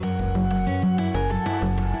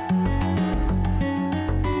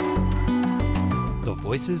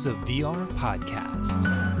Voices of VR podcast.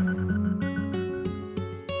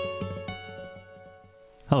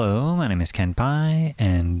 Hello, my name is Ken Pai,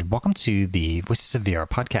 and welcome to the Voices of VR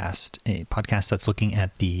podcast, a podcast that's looking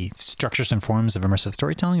at the structures and forms of immersive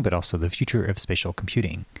storytelling, but also the future of spatial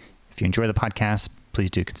computing. If you enjoy the podcast,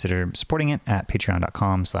 please do consider supporting it at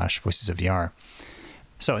patreon.com/voicesofvr.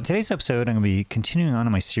 So in today's episode, I'm going to be continuing on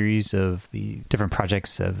in my series of the different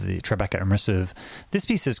projects of the Tribeca Immersive. This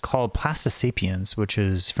piece is called Plastisapiens, which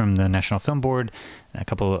is from the National Film Board, a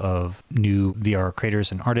couple of new VR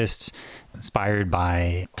creators and artists inspired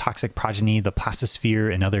by Toxic Progeny, The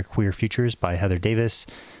Plastisphere, and Other Queer Futures by Heather Davis.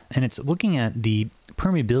 And it's looking at the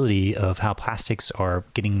permeability of how plastics are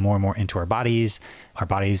getting more and more into our bodies. Our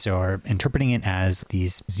bodies are interpreting it as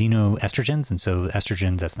these xenoestrogens. And so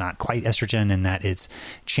estrogens, that's not quite estrogen, and that it's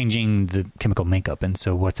changing the chemical makeup. And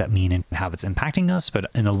so what's that mean and how it's impacting us? But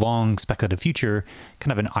in a long speculative future,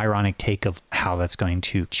 kind of an ironic take of how that's going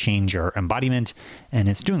to change our embodiment. And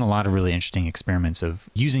it's doing a lot of really interesting experiments of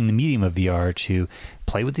using the medium of VR to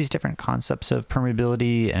play with these different concepts of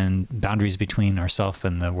permeability and boundaries between ourselves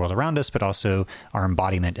and the world around us, but also our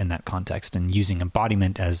embodiment in that context, and using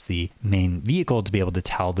embodiment as the main vehicle to be able to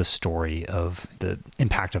tell the story of the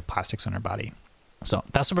impact of plastics on our body. So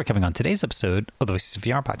that's what we're covering on today's episode of the Voices of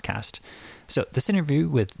VR podcast. So this interview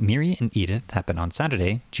with Miri and Edith happened on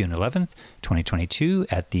Saturday, June 11th, 2022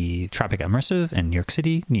 at the Tribeca Immersive in New York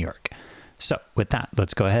City, New York. So with that,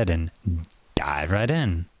 let's go ahead and dive right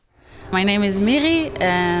in. My name is Miri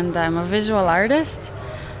and I'm a visual artist.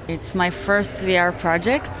 It's my first VR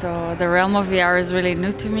project, so the realm of VR is really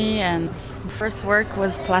new to me, and the first work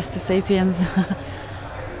was Plastisapiens.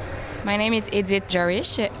 My name is Edith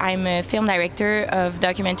Jarish. I'm a film director of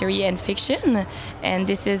documentary and fiction, and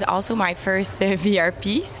this is also my first VR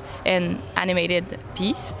piece, an animated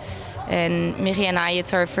piece. And Miri and I,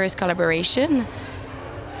 it's our first collaboration.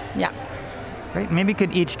 Yeah. Great. Maybe you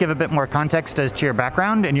could each give a bit more context as to your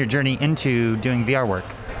background and your journey into doing VR work.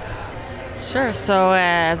 Sure. So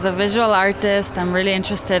as a visual artist, I'm really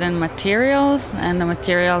interested in materials and the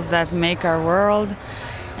materials that make our world.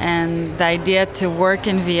 And the idea to work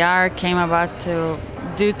in VR came about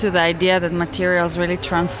due to the idea that materials really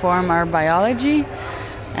transform our biology.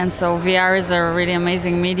 And so VR is a really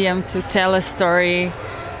amazing medium to tell a story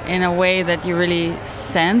in a way that you really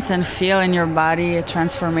sense and feel in your body a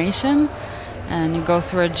transformation. And you go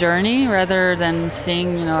through a journey rather than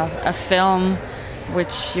seeing, a film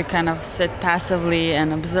which you kind of sit passively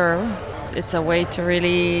and observe. It's a way to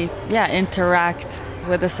really, interact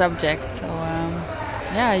with the subject. So,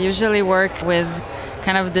 I usually work with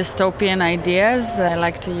kind of dystopian ideas. I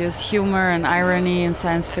like to use humor and irony in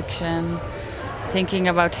science fiction, thinking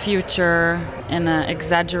about future in an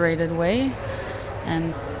exaggerated way.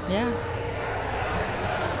 And,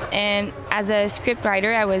 And as a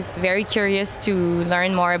scriptwriter, I was very curious to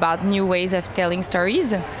learn more about new ways of telling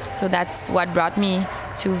stories. So that's what brought me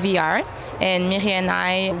to VR. And Miri and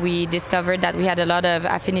I, we discovered that we had a lot of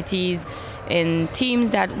affinities in themes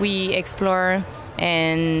that we explore,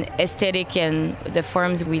 and aesthetic and the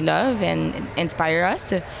forms we love and inspire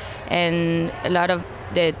us. And a lot of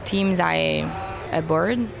the themes I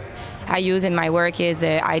use in my work is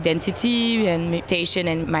identity and mutation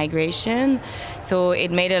and migration. So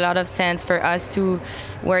it made a lot of sense for us to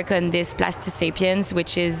work on this Plastisapiens,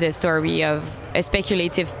 which is the story of a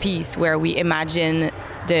speculative piece where we imagine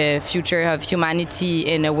the future of humanity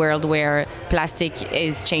in a world where plastic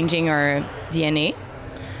is changing our DNA.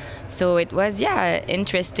 So it was,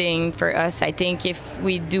 interesting for us. I think if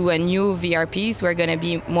we do a new VR piece, we're going to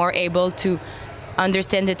be more able to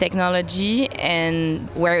understand the technology and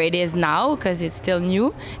where it is now, because it's still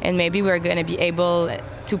new, and maybe we're going to be able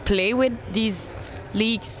to play with these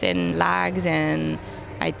leaks and lags, and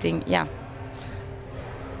I think, Yeah,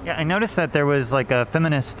 I noticed that there was like a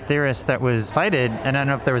feminist theorist that was cited, and I don't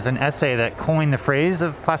know if there was an essay that coined the phrase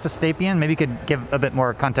of Plastisapien. Maybe you could give a bit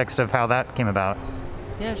more context of how that came about.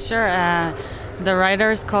 Yeah, sure. The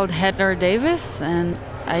writer is called Heather Davis, and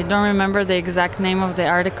I don't remember the exact name of the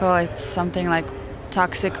article. It's something like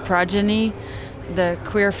Toxic Progeny, the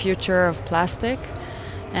Queer Future of Plastic.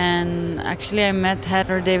 And actually I met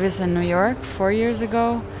Heather Davis in New York 4 years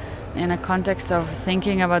ago in a context of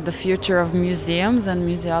thinking about the future of museums and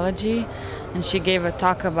museology. And she gave a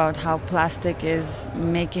talk about how plastic is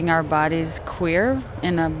making our bodies queer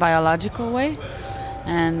in a biological way,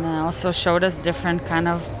 and also showed us different kind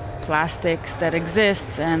of plastics that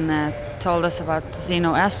exist, and told us about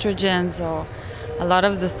xenoestrogens. So a lot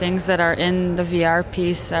of the things that are in the VR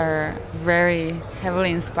piece are very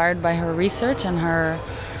heavily inspired by her research and her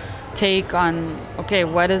take on,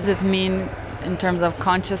 what does it mean in terms of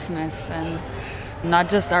consciousness, and not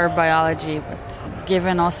just our biology, but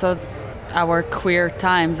given also our queer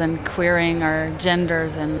times and queering our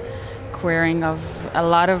genders and queering of a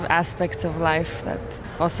lot of aspects of life, that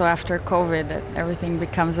also after COVID, that everything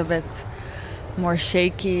becomes a bit more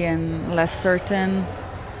shaky and less certain.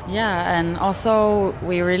 Yeah, and also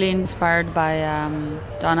we really inspired by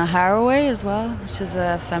Donna Haraway as well, which is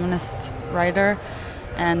a feminist writer,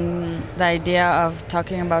 and the idea of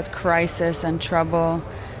talking about crisis and trouble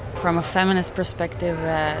from a feminist perspective,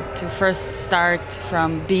 to first start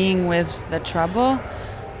from being with the trouble.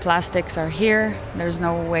 Plastics are here. There's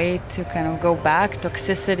no way to kind of go back.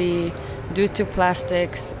 Toxicity due to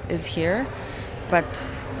plastics is here.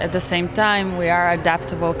 But at the same time, we are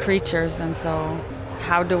adaptable creatures, and so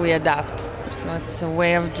how do we adapt? So it's a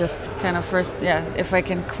way of just kind of first, if I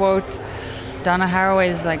can quote Donna Haraway,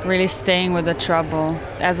 is like really staying with the trouble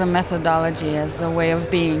as a methodology, as a way of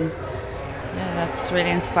being. Yeah, that's really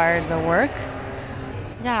inspired the work.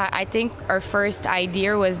 Yeah, I think our first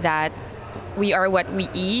idea was that we are what we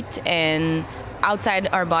eat, and outside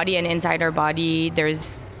our body and inside our body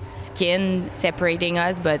there's skin separating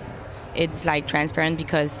us, but it's like transparent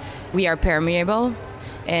because we are permeable,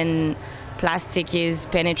 and plastic is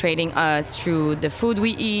penetrating us through the food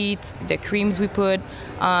we eat, the creams we put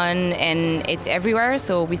on, and it's everywhere.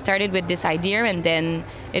 So we started with this idea, and then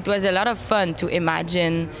it was a lot of fun to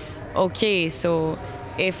imagine, okay, so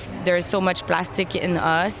if there's so much plastic in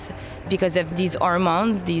us because of these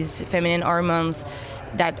hormones, these feminine hormones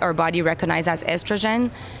that our body recognizes as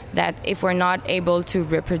estrogen, that if we're not able to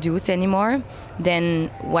reproduce anymore, then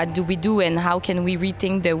what do we do, and how can we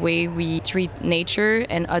rethink the way we treat nature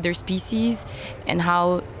and other species, and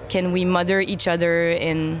how can we mother each other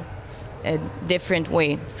in a different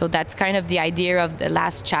way? So that's kind of the idea of the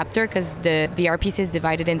last chapter, because the VR piece is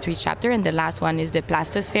divided in 3 chapters, and the last one is the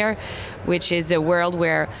plastosphere, which is a world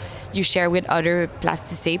where you share with other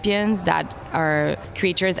plastisapiens that are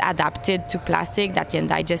creatures adapted to plastic, that can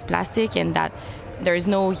digest plastic, and that there's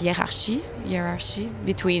no hierarchy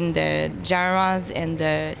between the genres and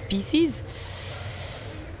the species.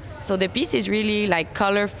 So the piece is really like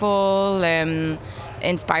colorful,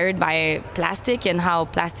 inspired by plastic, and how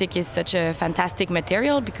plastic is such a fantastic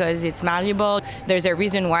material because it's malleable. There's a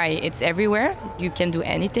reason why it's everywhere. You can do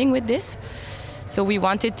anything with this. So we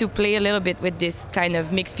wanted to play a little bit with this kind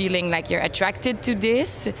of mixed feeling, like you're attracted to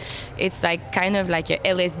this. It's like kind of like a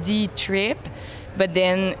LSD trip, but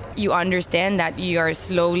then you understand that you are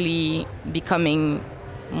slowly becoming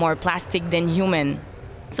more plastic than human.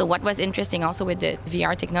 So what was interesting also with the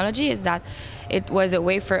VR technology is that it was a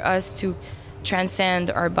way for us to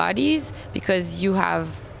transcend our bodies, because you have,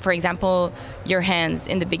 for example, your hands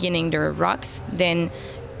in the beginning, they're rocks. Then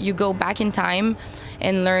you go back in time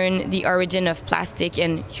and learn the origin of plastic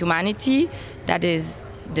and humanity that is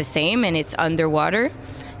the same, and it's underwater.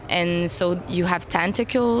 And so you have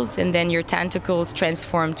tentacles, and then your tentacles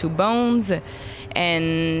transform to bones,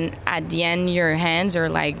 and at the end your hands are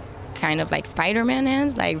like kind of like Spider-Man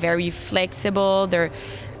hands, like very flexible, they're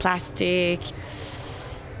plastic.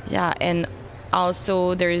 Yeah, and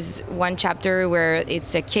also there's one chapter where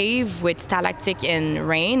it's a cave with stalactites and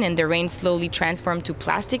rain, and the rain slowly transforms to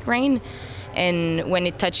plastic rain. And when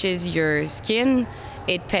it touches your skin,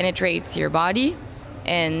 it penetrates your body,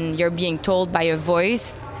 and you're being told by a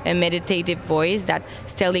voice, a meditative voice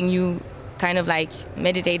that's telling you kind of like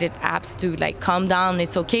meditative apps to like calm down,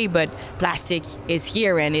 it's okay, but plastic is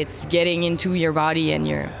here and it's getting into your body and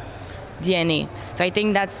your DNA. So I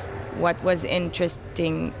think that's what was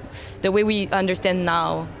interesting, the way we understand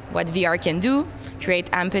now what VR can do, create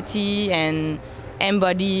empathy and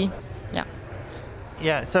embody.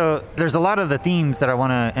 Yeah, so there's a lot of the themes that I want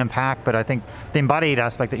to unpack, but I think the embodied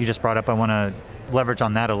aspect that you just brought up, I want to leverage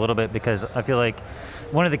on that a little bit, because I feel like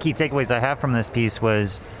one of the key takeaways I have from this piece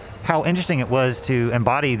was how interesting it was to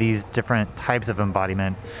embody these different types of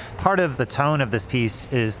embodiment. Part of the tone of this piece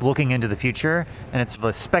is looking into the future, and it's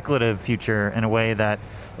a speculative future in a way that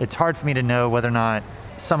it's hard for me to know whether or not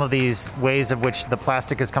some of these ways of which the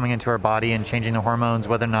plastic is coming into our body and changing the hormones,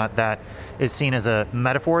 whether or not that is seen as a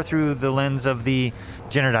metaphor through the lens of the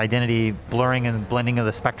gendered identity blurring and blending of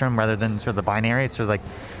the spectrum rather than sort of the binary. It's sort of like,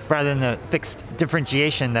 rather than the fixed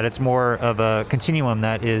differentiation, that it's more of a continuum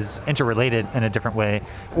that is interrelated in a different way,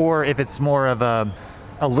 or if it's more of a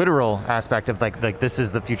literal aspect of like this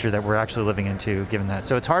is the future that we're actually living into, given that.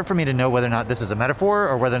 So it's hard for me to know whether or not this is a metaphor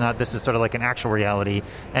or whether or not this is sort of like an actual reality,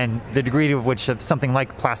 and the degree to which of something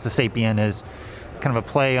like Plastisapien is kind of a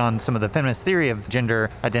play on some of the feminist theory of gender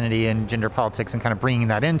identity and gender politics and kind of bringing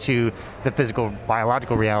that into the physical,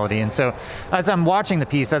 biological reality. And so as I'm watching the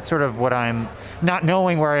piece, that's sort of what I'm not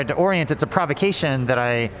knowing where to orient. It's a provocation that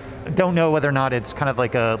I don't know whether or not it's kind of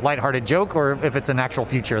like a lighthearted joke or if it's an actual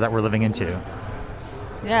future that we're living into.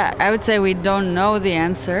 Yeah, I would say we don't know the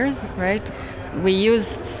answers, right? We use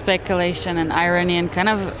speculation and irony and kind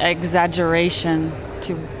of exaggeration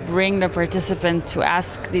to bring the participant to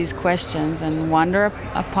ask these questions and wonder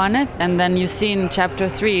upon it. And then you see in chapter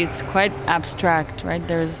 3, it's quite abstract, right?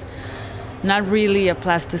 There's not really a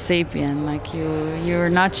plastisapien. Like you're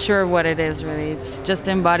not sure what it is really. It's just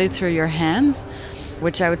embodied through your hands,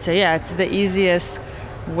 which I would say, yeah, it's the easiest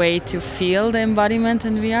way to feel the embodiment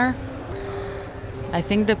in VR. I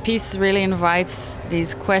think the piece really invites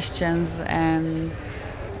these questions, and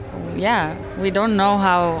yeah, we don't know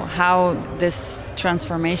how this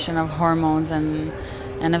transformation of hormones and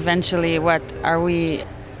eventually what are we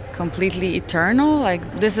completely eternal?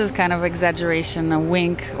 Like this is kind of exaggeration, a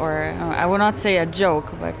wink, or I would not say a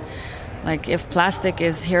joke, but like if plastic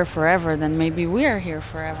is here forever, then maybe we are here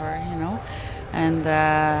forever, you know? And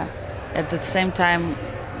at the same time,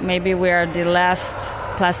 maybe we are the last,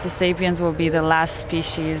 Plastisapiens will be the last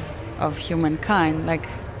species of humankind, like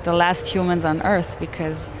the last humans on Earth,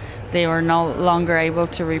 because they were no longer able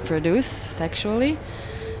to reproduce sexually.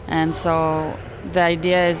 And so the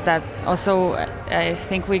idea is that also, I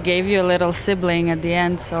think we gave you a little sibling at the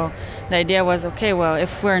end, so the idea was, okay, well,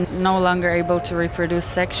 if we're no longer able to reproduce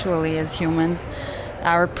sexually as humans,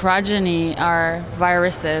 our progeny are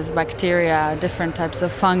viruses, bacteria, different types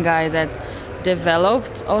of fungi that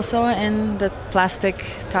developed also in the plastic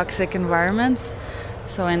toxic environments.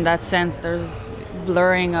 So in that sense, there's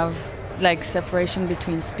blurring of like separation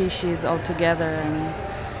between species altogether,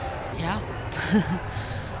 and yeah.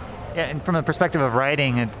 Yeah, and from the perspective of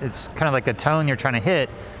writing, it's kind of like a tone you're trying to hit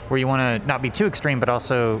where you want to not be too extreme, but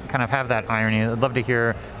also kind of have that irony. I'd love to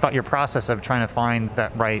hear about your process of trying to find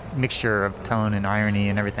that right mixture of tone and irony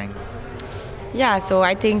and everything. Yeah, so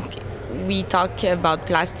I think we talk about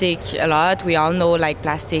plastic a lot. We all know like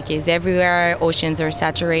plastic is everywhere. Oceans are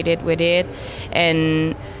saturated with it.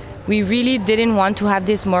 And we really didn't want to have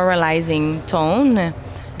this moralizing tone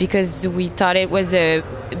because we thought it was a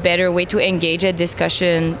better way to engage a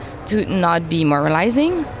discussion to not be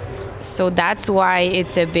moralizing. So that's why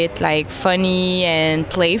it's a bit like funny and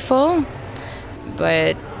playful.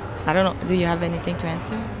 But I don't know, do you have anything to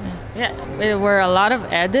answer? Yeah, there were a lot of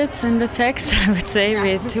edits in the text, I would say.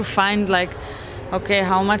 We had to find like, okay,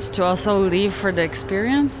 how much to also leave for the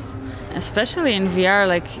experience. Especially in VR,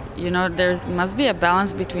 like, you know, there must be a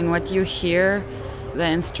balance between what you hear, the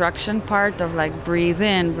instruction part of like breathe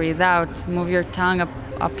in, breathe out, move your tongue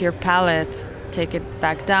up your palate, take it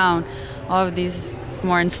back down. All of these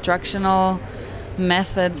more instructional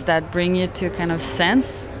methods that bring you to kind of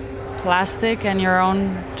sense plastic and your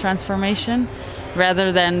own transformation,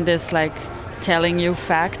 rather than this like telling you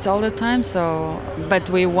facts all the time. So, but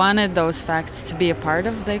we wanted those facts to be a part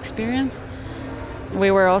of the experience. We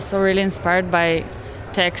were also really inspired by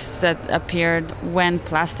texts that appeared when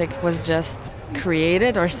plastic was just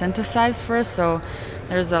created or synthesized first. So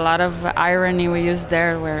there's a lot of irony we used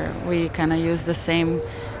there, where we kind of use the same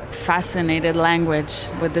fascinated language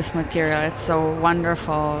with this material. It's so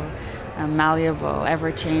wonderful, malleable,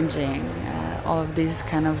 ever-changing, all of these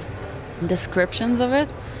kind of descriptions of it.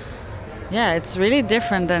 Yeah, it's really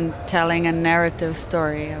different than telling a narrative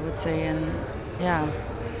story, I would say. And yeah,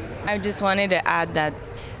 I just wanted to add that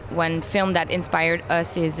one film that inspired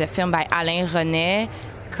us is a film by Alain René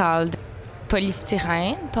called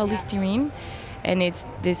Polystyrene, and it's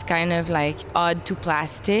this kind of like ode to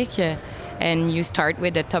plastic, and you start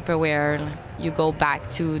with the Tupperware, you go back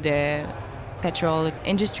to the petrol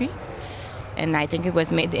industry, and I think it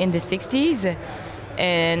was made in the 60s.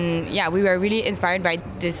 And yeah, we were really inspired by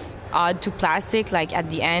this ode to plastic. Like at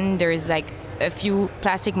the end, there's like a few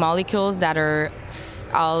plastic molecules that are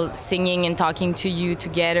all singing and talking to you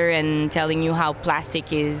together and telling you how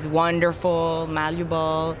plastic is wonderful,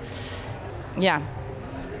 malleable. Yeah.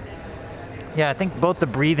 Yeah, I think both the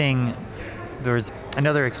breathing, there's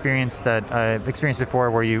another experience that I've experienced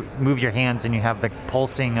before where you move your hands and you have the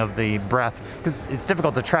pulsing of the breath, because it's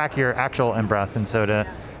difficult to track your actual in-breath, and so to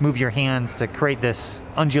move your hands to create this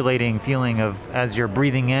undulating feeling of as you're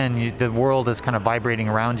breathing in, the world is kind of vibrating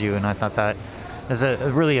around you, and I thought that is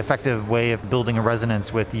a really effective way of building a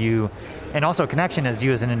resonance with you, and also a connection as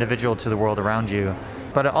you as an individual to the world around you.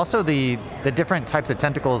 But also the different types of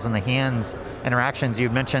tentacles in the hands interactions. You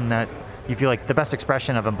mentioned that you feel like the best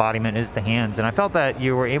expression of embodiment is the hands, and I felt that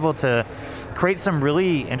you were able to create some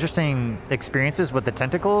really interesting experiences with the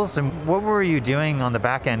tentacles. And what were you doing on the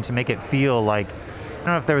back end to make it feel like, I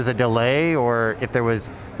don't know if there was a delay or if there was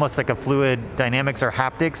almost like a fluid dynamics or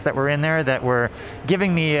haptics that were in there that were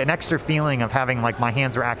giving me an extra feeling of having like my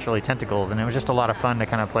hands were actually tentacles. And it was just a lot of fun to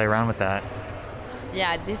kind of play around with that.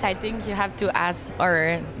 Yeah, this I think you have to ask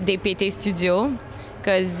our DPT studio,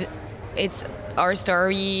 because it's our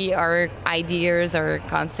story, our ideas, our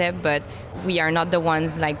concept, but we are not the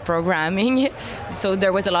ones like programming. So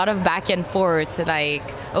there was a lot of back and forth, like,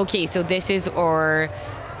 okay, so this is our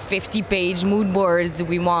 50-page mood boards.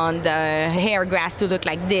 We want the hair grass to look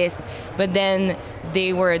like this. But then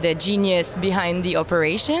they were the genius behind the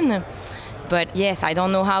operation. But yes, I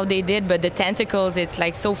don't know how they did, but the tentacles, it's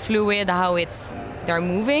like so fluid how they're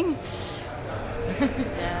moving.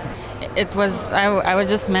 It was, I would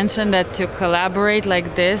just mention that to collaborate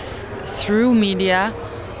like this through media,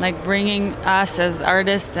 like bringing us as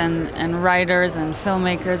artists and writers and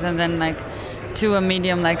filmmakers, and then like to a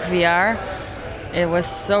medium like VR, it was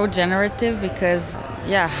so generative because,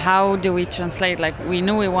 yeah, how do we translate? Like, we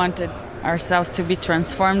knew we wanted ourselves to be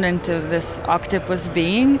transformed into this octopus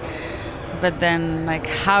being, but then, like,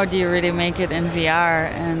 how do you really make it in VR?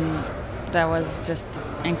 And that was just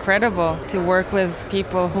incredible to work with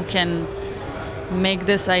people who can make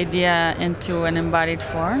this idea into an embodied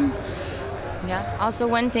form. Yeah. Also,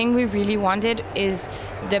 one thing we really wanted is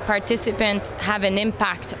the participant have an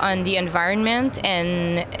impact on the environment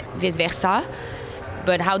and vice versa.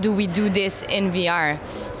 But how do we do this in VR?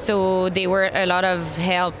 So they were a lot of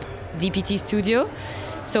help, DPT Studio.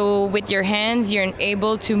 So with your hands, you're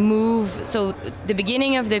able to move. So the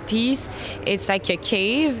beginning of the piece, it's like a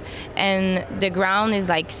cave, and the ground is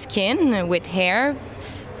like skin with hair.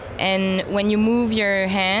 And when you move your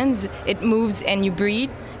hands, it moves, and you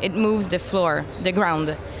breathe, it moves the floor, the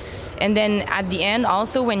ground. And then at the end,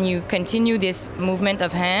 also, when you continue this movement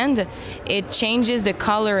of hand, it changes the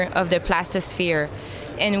color of the plastosphere.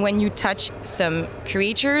 And when you touch some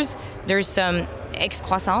creatures, there's some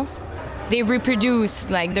excroissance. They reproduce,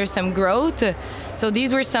 like there's some growth. So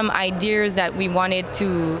these were some ideas that we wanted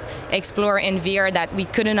to explore in VR that we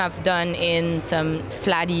couldn't have done in some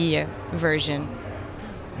flatty version.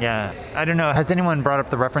 Yeah, I don't know. Has anyone brought up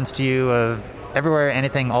the reference to you of Everywhere,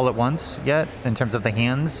 Anything, All at Once yet, in terms of the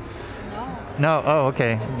hands? No. Oh,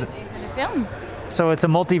 okay. It's in a film. So it's a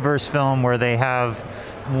multiverse film where they have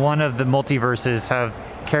one of the multiverses have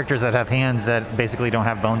characters that have hands that basically don't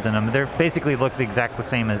have bones in them. They basically look exactly the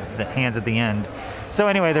same as the hands at the end. So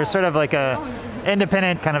anyway, there's sort of like a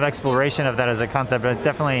independent kind of exploration of that as a concept. But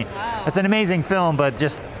definitely, it's an amazing film, but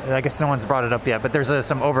just, I guess no one's brought it up yet. But there's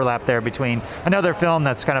some overlap there between another film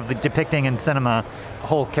that's kind of depicting in cinema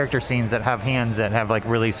whole character scenes that have hands that have like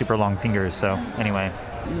really super long fingers. So anyway.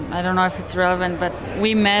 I don't know if it's relevant, but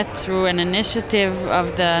we met through an initiative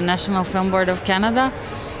of the National Film Board of Canada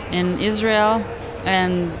in Israel,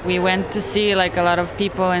 and we went to see like a lot of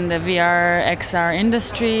people in the VR XR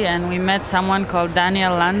industry, and we met someone called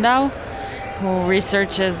Daniel Landau who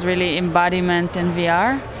researches really embodiment in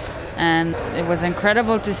VR, and it was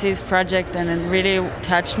incredible to see his project, and it really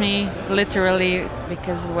touched me literally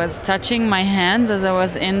because it was touching my hands as I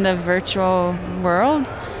was in the virtual world.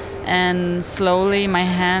 And slowly my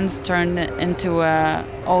hands turned into an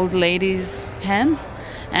old lady's hands,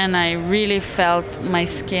 and I really felt my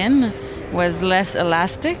skin was less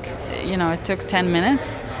elastic. You know, it took 10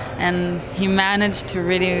 minutes, and he managed to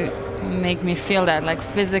really make me feel that, like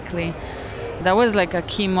physically. That was like a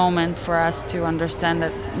key moment for us to understand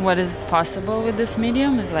that what is possible with this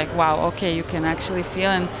medium is like, wow, okay, you can actually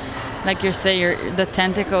feel, and like you say, the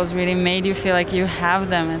tentacles really made you feel like you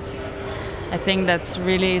have them. I think that's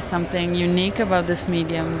really something unique about this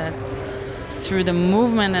medium, that through the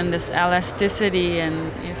movement and this elasticity,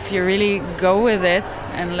 and if you really go with it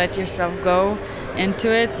and let yourself go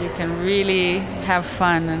into it, you can really have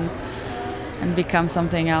fun and become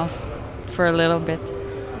something else for a little bit.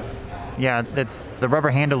 Yeah, that's the rubber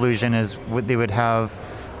hand illusion is what they would have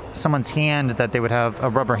someone's hand, that they would have a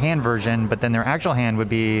rubber hand version, but then their actual hand would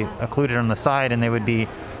be occluded on the side, and they would be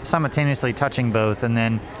simultaneously touching both, and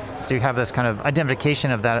then so you have this kind of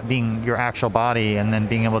identification of that being your actual body, and then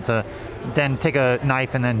being able to then take a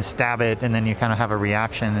knife and then stab it, and then you kind of have a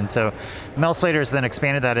reaction. And so Mel Slater's then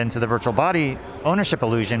expanded that into the virtual body ownership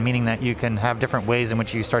illusion, meaning that you can have different ways in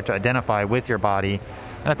which you start to identify with your body.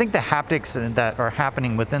 And I think the haptics that are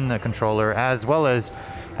happening within the controller, as well as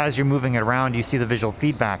you're moving it around, you see the visual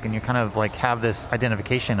feedback, and you kind of like have this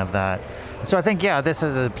identification of that. So I think, yeah, this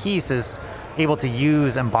as a piece is able to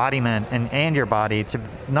use embodiment and your body to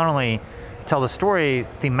not only tell the story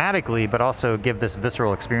thematically, but also give this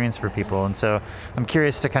visceral experience for people. And so I'm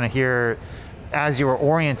curious to kind of hear, as you were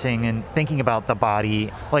orienting and thinking about the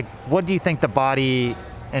body, like what do you think the body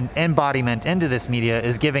and embodiment into this media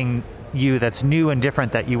is giving you that's new and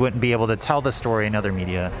different that you wouldn't be able to tell the story in other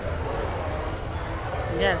media?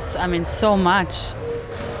 Yes, I mean, so much.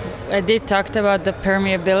 I did talked about the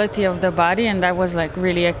permeability of the body, and that was like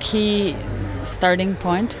really a key starting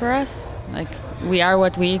point for us. Like, we are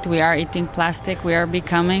what we eat, we are eating plastic, we are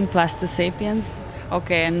becoming plastisapiens.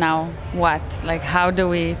 Okay, and now what? Like, how do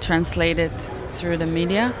we translate it through the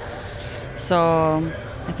media? So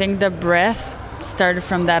I think the breath started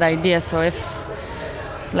from that idea. So if,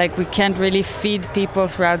 like, we can't really feed people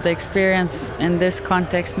throughout the experience in this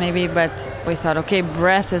context maybe, but we thought, okay,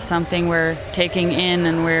 breath is something we're taking in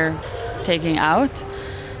and we're taking out.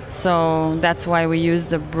 So that's why we use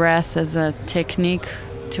the breath as a technique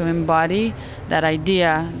to embody that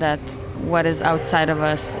idea that what is outside of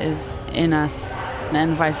us is in us,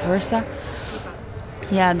 and vice versa.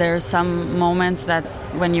 Yeah, there's some moments that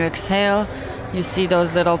when you exhale, you see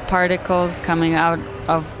those little particles coming out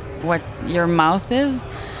of what your mouth is.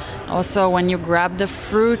 Also, when you grab the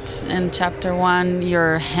fruit in chapter 1,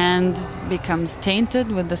 your hand becomes tainted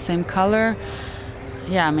with the same color.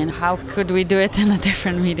 Yeah, I mean, how could we do it in a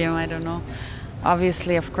different medium? I don't know.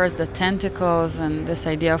 Obviously, of course, the tentacles and this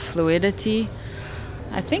idea of fluidity.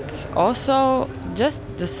 I think also just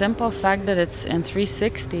the simple fact that it's in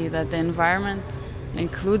 360, that the environment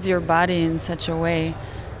includes your body in such a way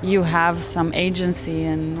you have some agency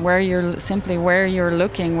and where you're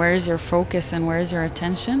looking, where is your focus and where is your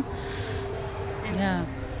attention. Yeah.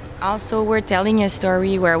 Also, we're telling a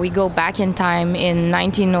story where we go back in time in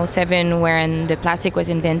 1907 when the plastic was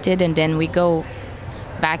invented, and then we go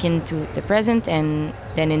back into the present and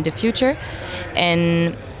then in the future.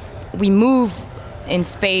 And we move in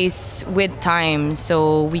space with time.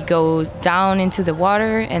 So we go down into the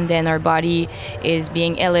water, and then our body is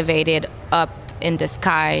being elevated up in the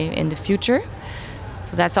sky in the future.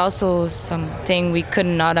 So that's also something we could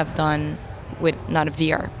not have done with not a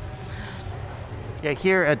VR. Yeah,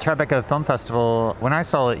 here at Tribeca Film Festival, when I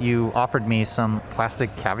saw it, you offered me some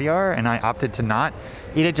plastic caviar, and I opted to not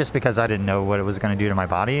eat it just because I didn't know what it was going to do to my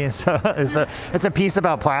body. So it's a piece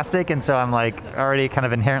about plastic, and so I'm like already kind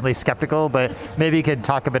of inherently skeptical, but maybe you could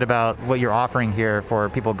talk a bit about what you're offering here for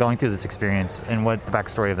people going through this experience and what the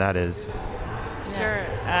backstory of that is. Sure.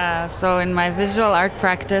 So in my visual art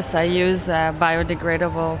practice, I use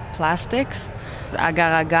biodegradable plastics,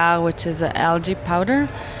 agar-agar, which is an algae powder,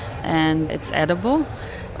 and it's edible,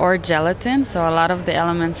 or gelatin. So a lot of the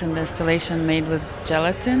elements in the installation made with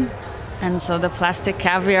gelatin. And so the plastic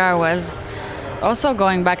caviar was also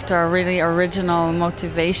going back to our really original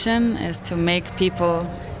motivation, is to make people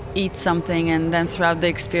eat something and then throughout the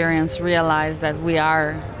experience realize that we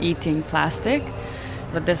are eating plastic.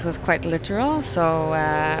 But this was quite literal. So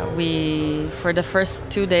for the first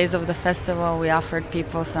 2 days of the festival, we offered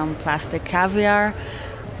people some plastic caviar.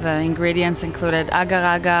 The ingredients included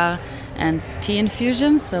agar-agar and tea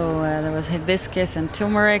infusion. So there was hibiscus and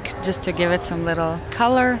turmeric just to give it some little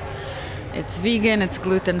color. It's vegan, it's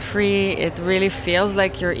gluten-free. It really feels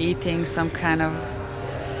like you're eating some kind of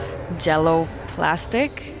jello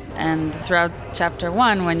plastic. And throughout chapter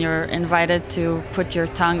 1, when you're invited to put your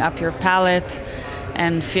tongue up your palate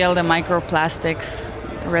and feel the microplastics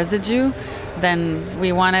residue, then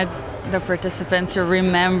we wanted the participant to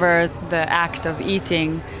remember the act of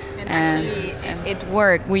eating. And it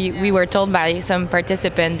worked. We were told by some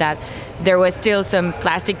participant that there was still some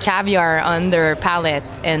plastic caviar on their palate,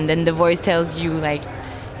 and then the voice tells you, like,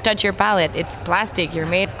 touch your palate, it's plastic, you're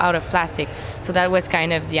made out of plastic. So that was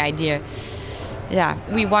kind of the idea. Yeah,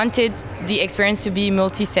 we wanted the experience to be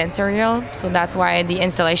multi-sensorial, so that's why the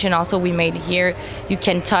installation also we made here, you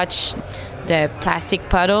can touch the plastic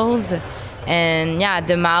puddles, and yeah,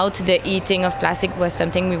 the mouth, the eating of plastic was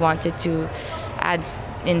something we wanted to add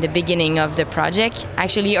in the beginning of the project.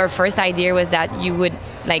 Actually, our first idea was that you would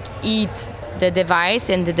like eat the device,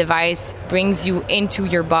 and the device brings you into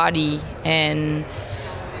your body and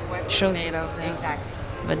shows made of, yeah. Exactly.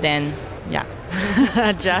 But then, yeah.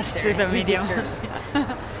 Adjust to the medium.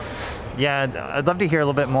 Yeah, I'd love to hear a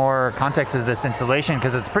little bit more context of this installation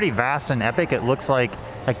because it's pretty vast and epic. It looks like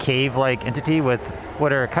a cave-like entity with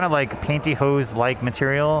what are kind of like pantyhose-like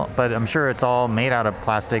material, but I'm sure it's all made out of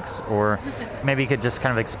plastics. Or maybe you could just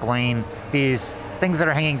kind of explain these things that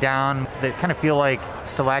are hanging down that kind of feel like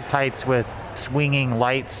stalactites with swinging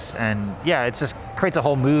lights. And yeah, it just creates a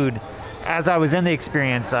whole mood. As I was in the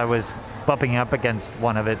experience, I was bumping up against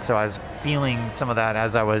one of it, so I was feeling some of that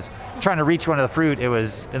as I was trying to reach one of the fruit. It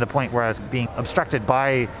was at the point where I was being obstructed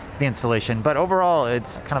by the installation. But overall,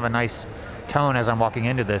 it's kind of a nice tone as I'm walking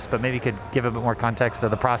into this. But maybe you could give a bit more context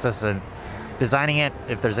of the process and designing it,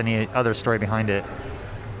 if there's any other story behind it.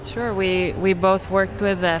 Sure. We both worked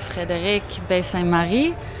with Frédéric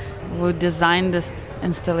Bay-Saint-Marie, who designed this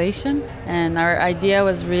installation. And our idea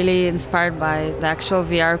was really inspired by the actual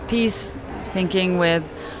VR piece, thinking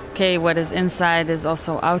with, okay, what is inside is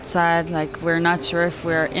also outside. Like, we're not sure if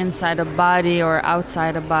we're inside a body or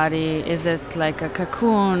outside a body. Is it like a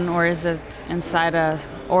cocoon, or is it inside a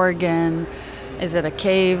organ? Is it a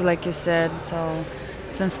cave, like you said? So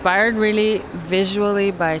it's inspired really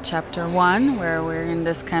visually by chapter 1, where we're in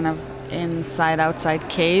this kind of inside-outside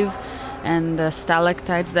cave, and the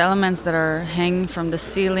stalactites, the elements that are hanging from the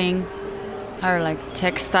ceiling, are like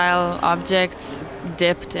textile objects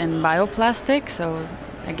dipped in bioplastic. So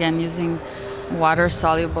again, using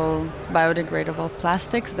water-soluble, biodegradable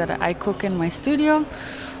plastics that I cook in my studio.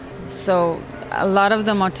 So a lot of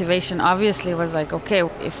the motivation obviously was like, okay,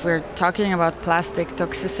 if we're talking about plastic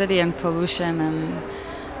toxicity and pollution, and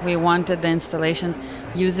we wanted the installation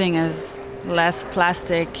using as less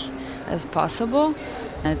plastic as possible.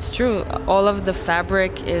 It's true, all of the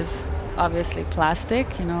fabric is obviously plastic,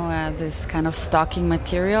 this kind of stocking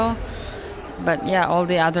material. But yeah, all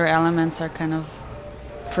the other elements are kind of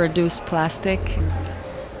produced plastic.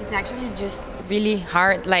 It's actually just really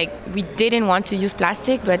hard. Like, we didn't want to use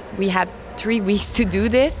plastic, but we had 3 weeks to do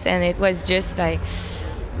this, and it was just like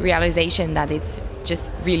realization that it's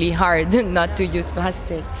just really hard not to use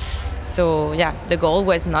plastic. So yeah, the goal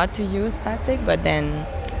was not to use plastic, but then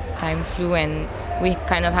time flew and we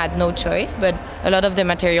kind of had no choice. But a lot of the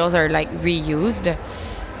materials are like reused.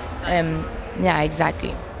 Yeah,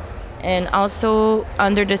 exactly. And also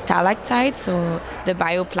under the stalactite, so the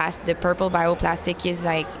purple bioplastic is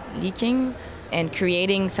like leaking and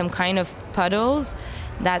creating some kind of puddles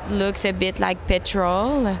that looks a bit like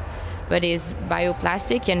petrol, but is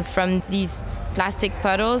bioplastic. And from these plastic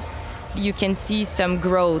puddles, you can see some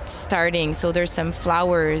growth starting. So there's some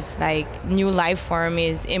flowers, like new life form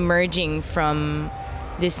is emerging from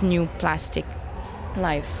this new plastic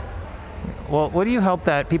life. Well, what do you hope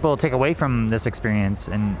that people take away from this experience,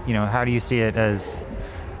 and how do you see it as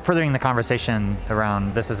furthering the conversation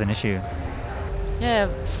around this as an issue? Yeah,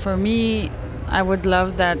 for me, I would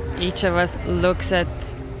love that each of us looks at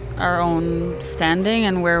our own standing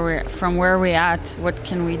and where we're at, what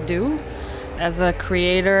can we do? As a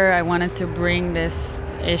creator, I wanted to bring this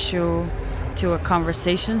issue to a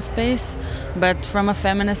conversation space, but from a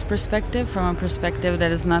feminist perspective, from a perspective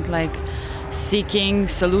that is not like seeking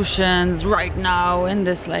solutions right now in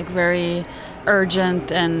this like very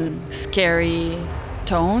urgent and scary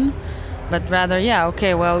tone, but rather,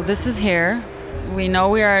 this is here. We know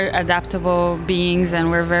we are adaptable beings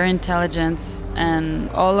and we're very intelligent, and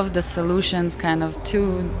all of the solutions kind of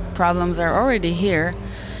to problems are already here.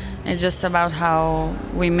 It's just about how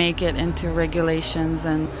we make it into regulations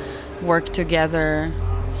and work together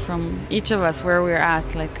from each of us where we're at.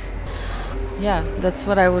 That's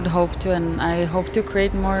what I would hope to, and I hope to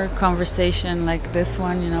create more conversation like this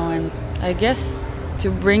one, and I guess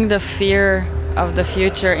to bring the fear of the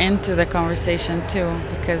future into the conversation too,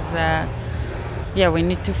 because we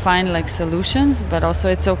need to find like solutions, but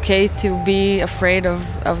also it's okay to be afraid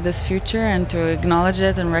of this future and to acknowledge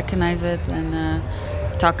it and recognize it and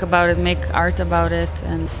talk about it, make art about it,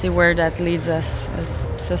 and see where that leads us as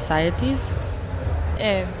societies.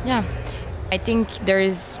 I think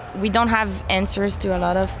we don't have answers to a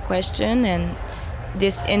lot of questions, and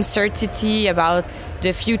this uncertainty about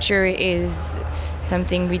the future is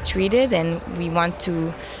something we treated, and we want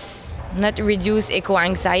to not reduce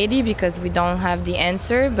eco-anxiety because we don't have the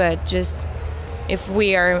answer, but just if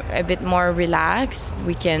we are a bit more relaxed,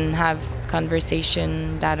 we can have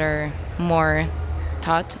conversations that are more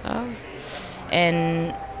thought of.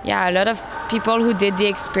 And a lot of people who did the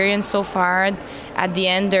experience so far, at the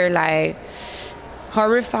end they're like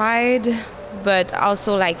horrified but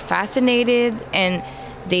also like fascinated, and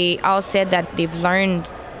they all said that they've learned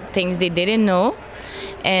things they didn't know,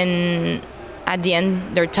 and at the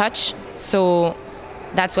end they're touched. So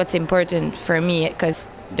that's what's important for me, because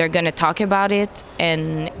they're going to talk about it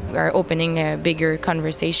and we're opening a bigger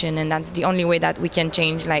conversation, and that's the only way that we can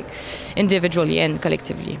change, like individually and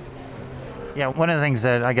collectively. Yeah, one of the things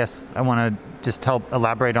that I guess I want to just help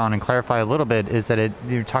elaborate on and clarify a little bit is that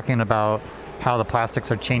you're talking about how the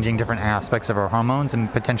plastics are changing different aspects of our hormones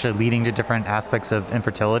and potentially leading to different aspects of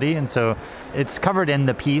infertility. And so it's covered in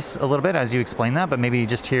the piece a little bit as you explain that, but maybe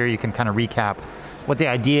just here you can kind of recap what the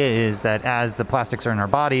idea is that as the plastics are in our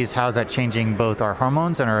bodies, how is that changing both our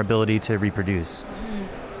hormones and our ability to reproduce?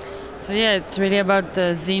 So yeah, it's really about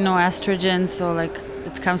the xenoestrogens. So like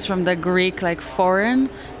it comes from the Greek like foreign,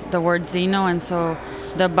 the word xeno, and so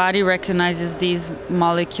the body recognizes these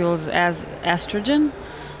molecules as estrogen.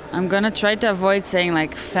 I'm gonna try to avoid saying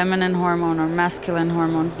like feminine hormone or masculine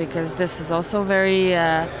hormones, because this is also very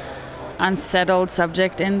unsettled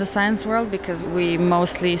subject in the science world, because we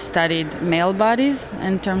mostly studied male bodies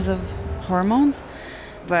in terms of hormones.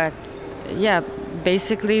 But yeah,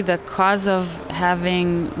 basically the cause of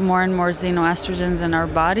having more and more xenoestrogens in our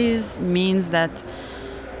bodies means that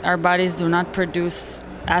our bodies do not produce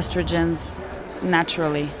estrogens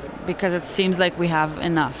naturally, because it seems like we have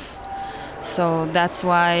enough. So that's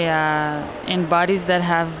why in bodies that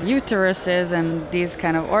have uteruses and these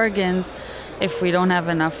kind of organs, if we don't have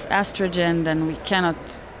enough estrogen, then we cannot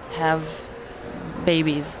have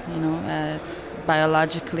babies. It's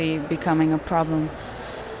biologically becoming a problem.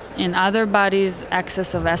 In other bodies,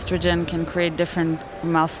 excess of estrogen can create different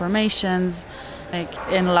malformations, like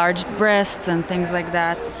enlarged breasts and things like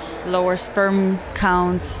that, lower sperm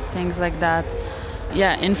counts, things like that.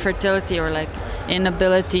 Yeah, infertility or like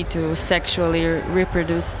inability to sexually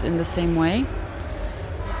reproduce in the same way.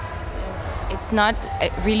 It's not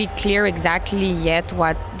really clear exactly yet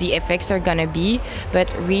what the effects are going to be,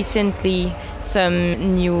 but recently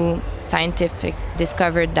some new scientific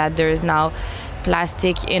discovered that there is now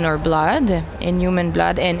plastic in our blood, in human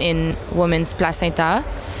blood and in women's placenta.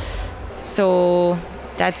 So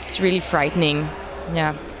that's really frightening.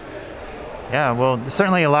 Yeah. Yeah, well, there's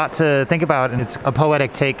certainly a lot to think about, and it's a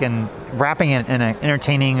poetic take and wrapping it in an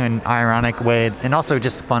entertaining and ironic way, and also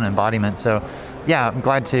just a fun embodiment. So, yeah, I'm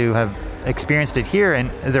glad to have experienced it here.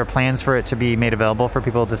 And are there plans for it to be made available for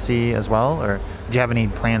people to see as well? Or do you have any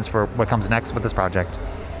plans for what comes next with this project?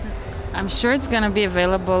 I'm sure it's going to be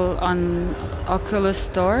available on Oculus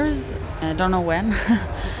stores. I don't know when.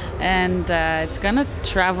 And it's going to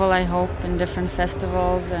travel, I hope, in different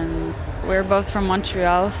festivals. And we're both from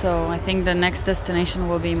Montreal, so I think the next destination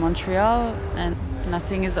will be Montreal. And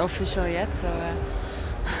nothing is official yet, so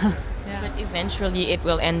yeah. But eventually it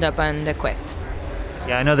will end up on the Quest.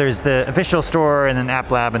 Yeah, I know there's the official store and then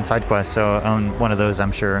App Lab and SideQuest, so on one of those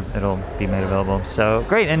I'm sure it'll be made available. So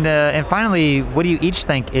great, and finally, what do you each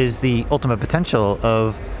think is the ultimate potential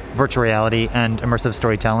of virtual reality and immersive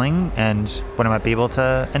storytelling, and what it might be able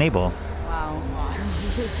to enable? Wow.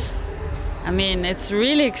 I mean, it's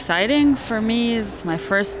really exciting for me. It's my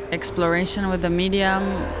first exploration with the medium,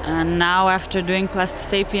 and now after doing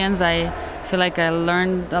Plastisapiens, I feel like I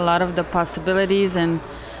learned a lot of the possibilities, and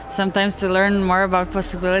sometimes to learn more about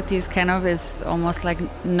possibilities kind of is almost like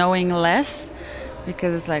knowing less,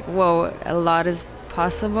 because it's like, whoa, a lot is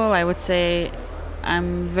possible. I would say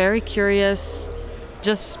I'm very curious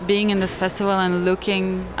just being in this festival and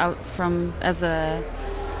looking out from as a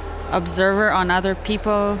observer on other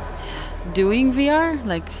people doing VR,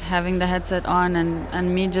 like having the headset on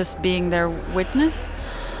and me just being their witness.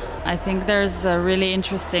 I think there's a really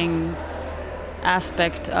interesting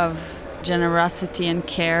aspect of generosity and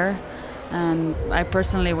care, and I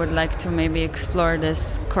personally would like to maybe explore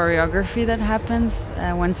this choreography that happens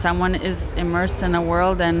when someone is immersed in a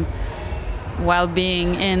world and while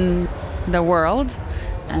being in the world,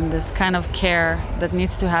 and this kind of care that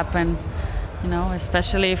needs to happen,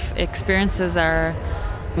 especially if experiences are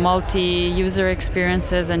multi-user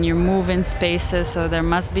experiences and you move in spaces, so there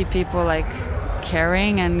must be people like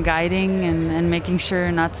caring and guiding and making sure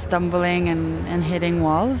you're not stumbling and hitting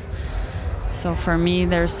walls. So for me,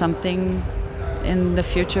 there's something in the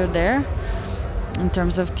future there in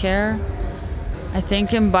terms of care. I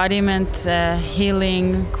think embodiment,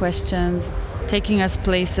 healing questions, taking us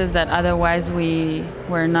places that otherwise we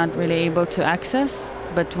were not really able to access,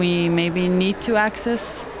 but we maybe need to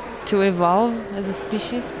access to evolve as a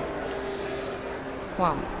species.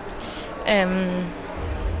 Wow.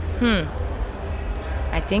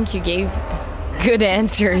 I think you gave good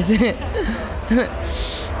answers.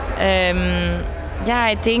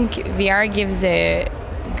 I think VR gives a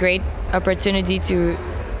great opportunity to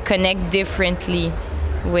connect differently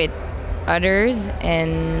with others,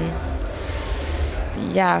 and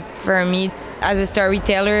for me as a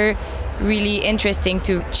storyteller, really interesting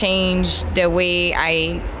to change the way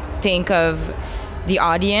I think of the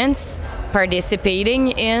audience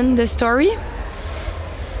participating in the story.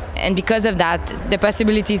 And because of that, the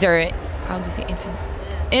possibilities are,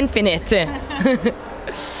 infinite.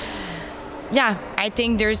 I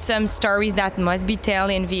think there's some stories that must be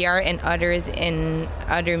told in VR and others in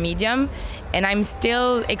other medium, and I'm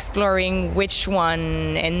still exploring which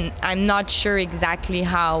one, and I'm not sure exactly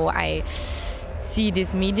how I see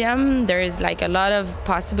this medium. There is like a lot of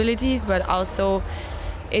possibilities, but also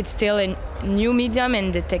it's still a new medium,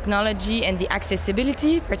 and the technology and the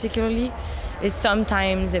accessibility particularly is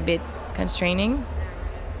sometimes a bit constraining.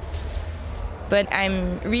 But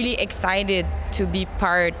I'm really excited to be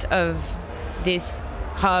part of this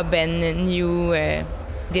hub and new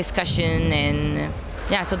discussion, and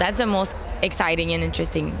so that's the most exciting and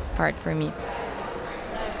interesting part for me.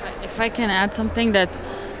 If I can add something, that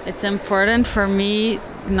it's important for me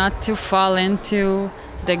not to fall into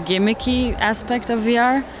the gimmicky aspect of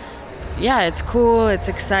VR. Yeah, it's cool, it's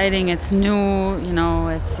exciting, it's new,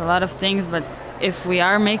 it's a lot of things, but if we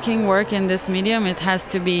are making work in this medium, it has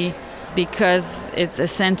to be because it's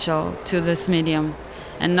essential to this medium,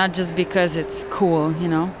 and not just because it's cool,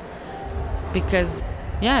 because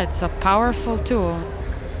it's a powerful tool.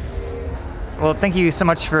 Well, thank you so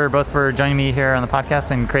much for joining me here on the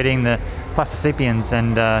podcast and creating the Plastisapiens,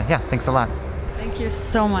 and thanks a lot. Thank you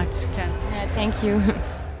so much, Kent. Yeah, thank you.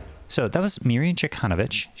 So that was Miri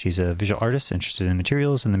Jokanovic. She's a visual artist interested in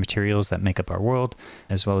materials and the materials that make up our world,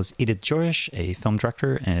 as well as Edith Jorish, a film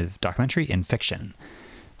director of documentary and fiction.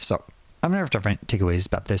 So a number of different takeaways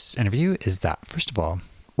about this interview is that, first of all,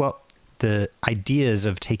 the ideas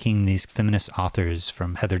of taking these feminist authors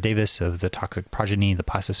from Heather Davis of The Toxic Progeny, The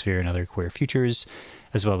Plastisphere, and Other Queer Futures,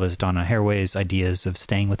 as well as Donna Haraway's ideas of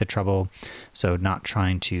staying with the trouble. So not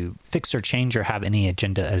trying to fix or change or have any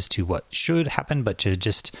agenda as to what should happen, but to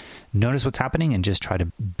just notice what's happening and just try to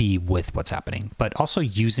be with what's happening. But also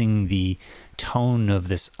using the tone of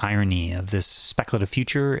this irony of this speculative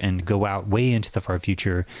future and go out way into the far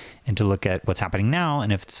future and to look at what's happening now.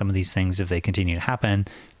 And if some of these things, if they continue to happen,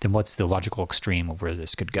 then what's the logical extreme of where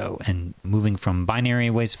this could go? And moving from binary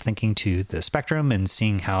ways of thinking to the spectrum and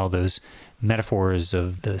seeing how those metaphors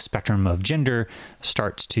of the spectrum of gender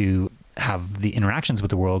starts to have the interactions with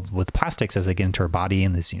the world with plastics as they get into our body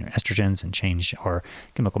and these estrogens and change our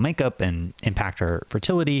chemical makeup and impact our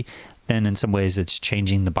fertility. Then in some ways it's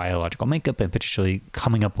changing the biological makeup and potentially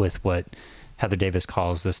coming up with what Heather Davis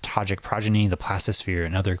calls this toxic progeny, the plastisphere,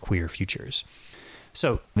 and other queer futures.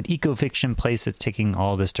 So an eco-fiction place that's taking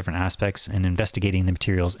all this different aspects and investigating the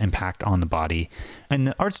material's impact on the body. And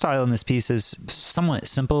the art style in this piece is somewhat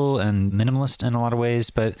simple and minimalist in a lot of ways,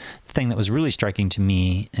 but the thing that was really striking to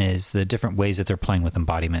me is the different ways that they're playing with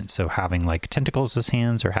embodiment. So having like tentacles as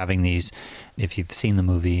hands, or having these, if you've seen the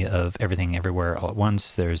movie of Everything Everywhere All at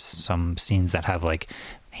Once, there's some scenes that have like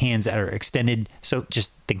hands that are extended. So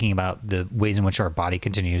just thinking about the ways in which our body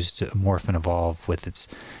continues to morph and evolve with its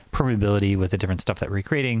permeability, with the different stuff that we're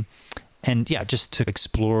creating. And just to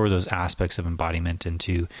explore those aspects of embodiment and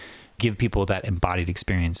to give people that embodied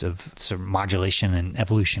experience of sort of modulation and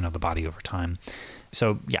evolution of the body over time.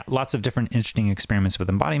 So lots of different interesting experiments with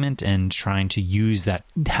embodiment and trying to use that,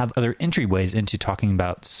 have other entryways into talking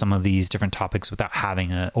about some of these different topics without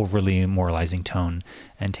having an overly moralizing tone,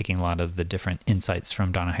 and taking a lot of the different insights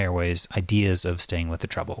from Donna Haraway's ideas of staying with the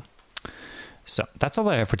trouble. So that's all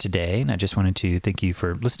that I have for today, and I just wanted to thank you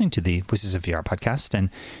for listening to the Voices of VR podcast.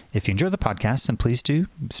 And if you enjoy the podcast, then please do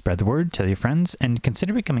spread the word, tell your friends, and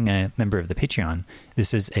consider becoming a member of the Patreon.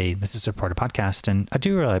 This is a supported podcast, and I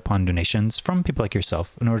do rely upon donations from people like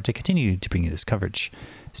yourself in order to continue to bring you this coverage.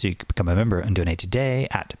 So you can become a member and donate today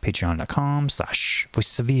at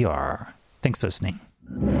patreon.com/voicesofvr. Thanks for listening.